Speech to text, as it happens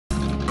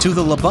To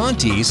the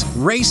Labontes,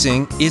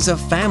 racing is a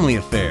family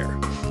affair.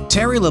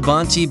 Terry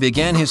Labonte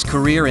began his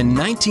career in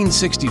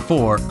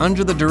 1964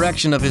 under the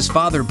direction of his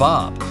father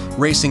Bob,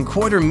 racing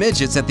quarter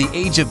midgets at the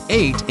age of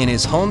 8 in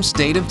his home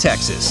state of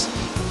Texas.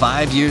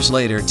 5 years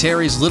later,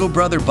 Terry's little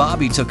brother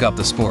Bobby took up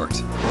the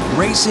sport.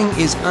 Racing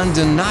is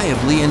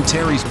undeniably in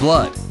Terry's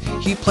blood.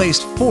 He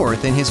placed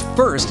 4th in his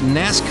first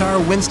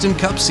NASCAR Winston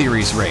Cup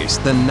Series race,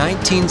 the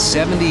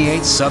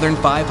 1978 Southern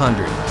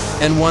 500,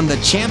 and won the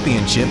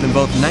championship in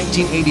both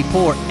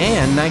 1984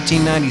 and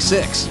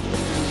 1996.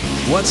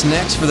 What's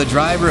next for the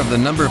driver of the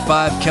number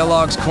 5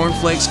 Kellogg's Corn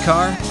Flakes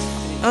car?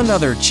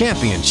 Another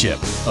championship,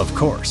 of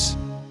course.